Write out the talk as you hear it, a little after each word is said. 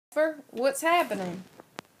What's happening?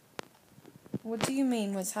 What do you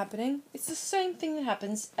mean, what's happening? It's the same thing that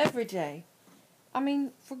happens every day. I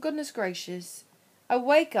mean, for goodness gracious. I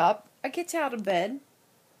wake up, I get out of bed,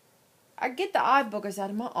 I get the eye boogers out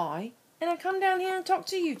of my eye, and I come down here and talk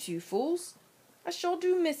to you two fools. I sure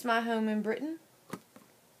do miss my home in Britain.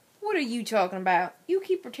 What are you talking about? You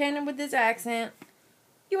keep pretending with this accent.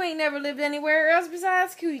 You ain't never lived anywhere else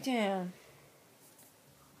besides Cootie Town.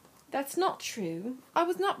 That's not true. I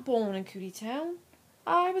was not born in Cootie Town.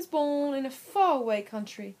 I was born in a faraway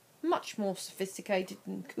country, much more sophisticated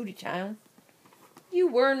than Cootie Town. You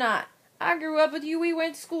were not. I grew up with you. We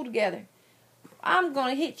went to school together. I'm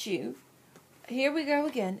gonna hit you. Here we go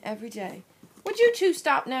again, every day. Would you two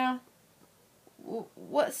stop now?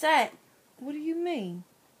 What's that? What do you mean?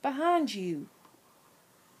 Behind you.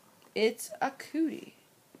 It's a cootie.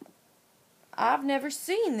 I've never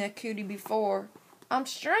seen that cootie before. I'm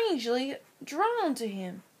strangely drawn to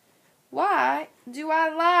him. Why do I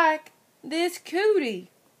like this cootie?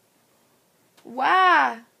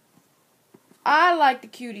 Why? I like the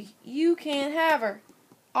cootie. You can't have her.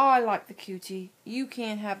 I like the cootie. You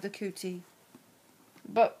can't have the cootie.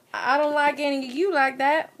 But I don't like any of you like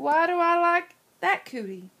that. Why do I like that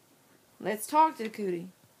cootie? Let's talk to the cootie.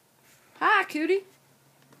 Hi, cootie.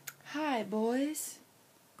 Hi, boys.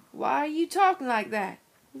 Why are you talking like that?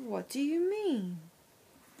 What do you mean?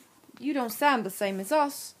 You don't sound the same as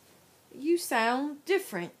us. You sound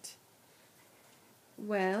different.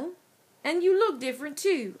 Well, and you look different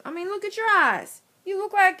too. I mean, look at your eyes. You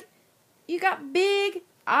look like you got big,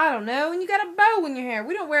 I don't know, and you got a bow in your hair.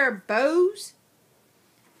 We don't wear bows.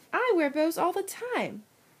 I wear bows all the time.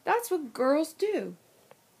 That's what girls do.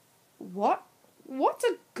 What? What's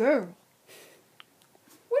a girl?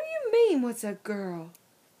 What do you mean, what's a girl?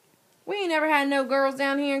 We ain't never had no girls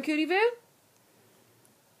down here in Cootieville.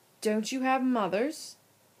 Don't you have mothers?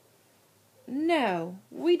 No,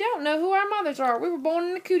 we don't know who our mothers are. We were born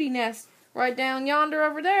in a cootie nest, right down yonder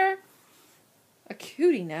over there. A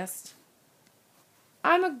cootie nest?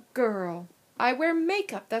 I'm a girl. I wear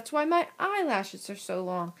makeup. That's why my eyelashes are so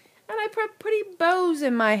long. And I put pretty bows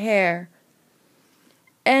in my hair.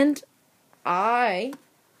 And I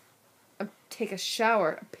take a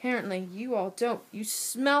shower. Apparently, you all don't. You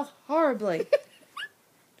smell horribly.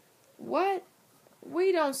 What?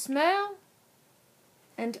 We don't smell?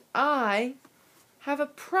 And I have a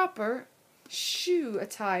proper shoe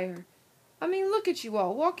attire. I mean, look at you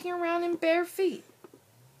all, walking around in bare feet.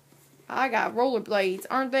 I got rollerblades.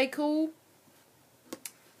 Aren't they cool?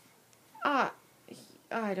 I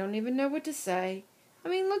don't even know what to say. I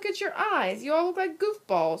mean, look at your eyes. You all look like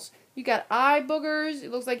goofballs. You got eye boogers.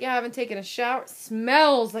 It looks like you haven't taken a shower. It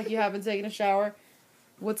smells like you haven't taken a shower.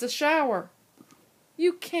 What's a shower?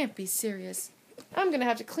 You can't be serious. I'm going to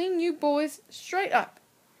have to clean you boys straight up.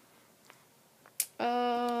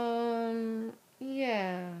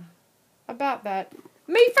 Yeah. About that.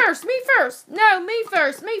 Me first! Me first! No, me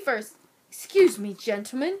first! Me first! Excuse me,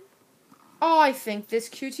 gentlemen. I think this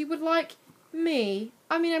cutie would like me.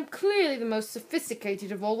 I mean, I'm clearly the most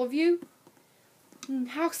sophisticated of all of you.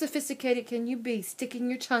 How sophisticated can you be, sticking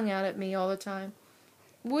your tongue out at me all the time?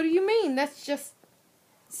 What do you mean? That's just...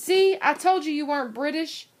 See, I told you weren't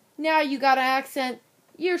British. Now you got an accent.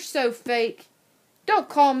 You're so fake. Don't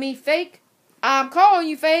call me fake. I'm calling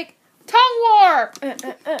you fake. Tongue war!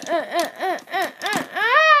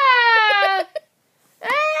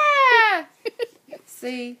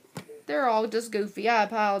 See, they're all just goofy. I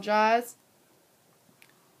apologize.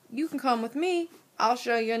 You can come with me. I'll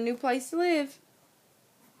show you a new place to live.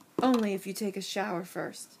 Only if you take a shower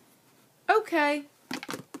first. Okay.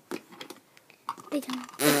 He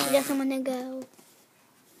doesn't want to go.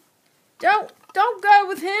 Don't go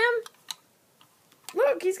with him.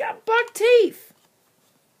 Look, he's got buck teeth.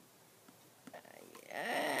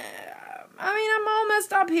 I mean, I'm all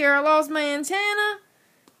messed up here. I lost my antenna.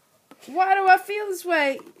 Why do I feel this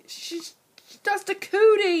way? She's just a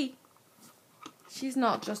cootie. She's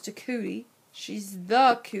not just a cootie. She's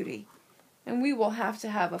the cootie. And we will have to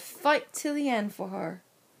have a fight till the end for her.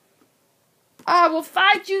 I will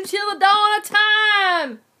fight you till the dawn of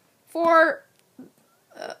time for...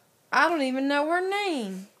 I don't even know her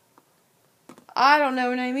name. I don't know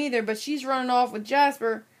her name either, but she's running off with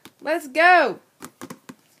Jasper. Let's go.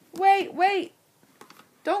 Wait.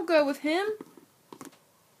 Don't go with him.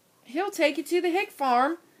 He'll take you to the hick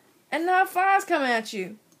farm and have flies come at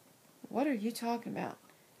you. What are you talking about?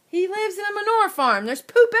 He lives in a manure farm. There's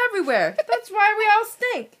poop everywhere. That's why we all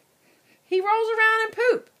stink. He rolls around in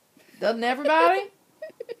poop. Doesn't everybody?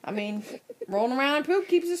 I mean, rolling around in poop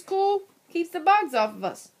keeps us cool, keeps the bugs off of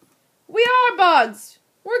us. We are bugs.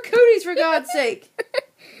 We're cooties, for God's sake.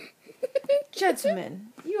 Gentlemen,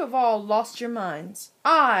 you have all lost your minds.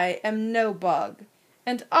 I am no bug,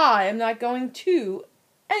 and I am not going to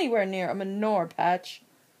anywhere near a manure patch.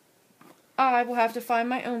 I will have to find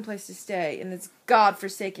my own place to stay in this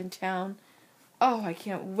godforsaken town. Oh, I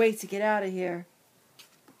can't wait to get out of here.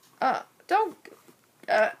 Oh, no.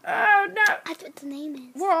 That's what the name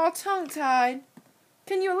is. We're all tongue-tied.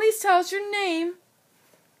 Can you at least tell us your name?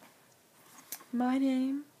 My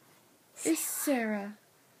name is Sarah.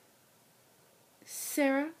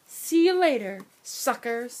 Sarah, see you later,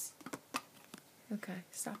 suckers. Okay,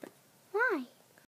 stop it. Why?